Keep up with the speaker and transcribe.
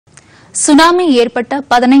Tsunami ஏற்பட்ட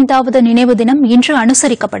 15வது நினைவு தினம் இன்று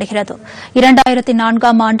அனுசரிக்கப்படுகிறது.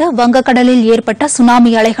 2004ஆம் ஆண்டு வங்கக்கடலில் ஏற்பட்ட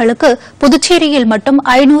சுனாமி அலைகளுக்கு புதுச்சேரியில் மட்டும்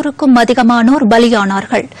 500க்கும் அதிகமானோர்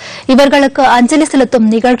பலியானார்கள். இவர்களுக்கு அஞ்சலி செலுத்தும்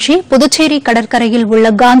நிகழ்ச்சி புதுச்சேரி கடற்கரையில்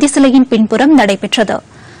உள்ள காந்தி சிலையின் பின்புறம் நடைபெற்றது.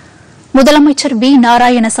 முதலமைச்சர் வி.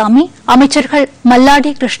 நாராயணசாமி, அமைச்சர்கள்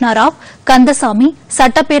மல்லாடி கிருஷ்ணராவ், கந்தசாமி,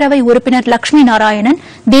 சட்டப்பேரவை உறுப்பினர் லட்சுமி நாராயணன்,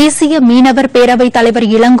 தேசிய மீனவர் பேரவைத் தலைவர்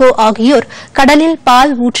இளங்கோ ஆகியோர் கடலில்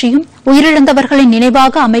பால் ஊற்றியும் உயிரிழந்தவர்களின்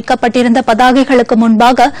நினைவாக அமைக்கப்பட்டிருந்த பதாகைகளுக்கு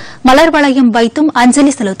முன்பாக மலர் வளையம் வைத்தும்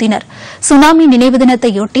அஞ்சலி செலுத்தினர். சுனாமி நினைவு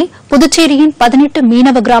தினத்தையொட்டி புதுச்சேரியின் 18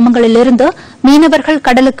 மீனவ கிராமங்களிலிருந்து மீனவர்கள்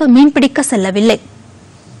கடலுக்கு மீன்பிடிக்க செல்லவில்லை.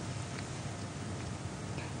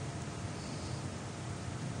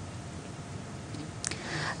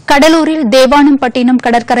 கடலூரில் தேவானம்பட்டினம்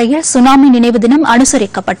கடற்கரையில் சுனாமி நினைவு தினம்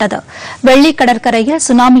அனுசரிக்கப்பட்டது. வெள்ளி கடற்கரையில்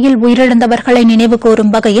சுனாமியில் உயிரிழந்தவர்களை நினைவு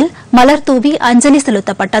கூறும் வகையில் மலர் தூவி அஞ்சலி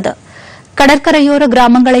செலுத்தப்பட்டது. கடற்கரையோர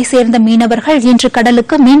கிராமங்களைச் சேர்ந்த மீனவர்கள் இன்று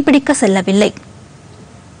கடலுக்கு மீன்பிடிக்க செல்லவில்லை.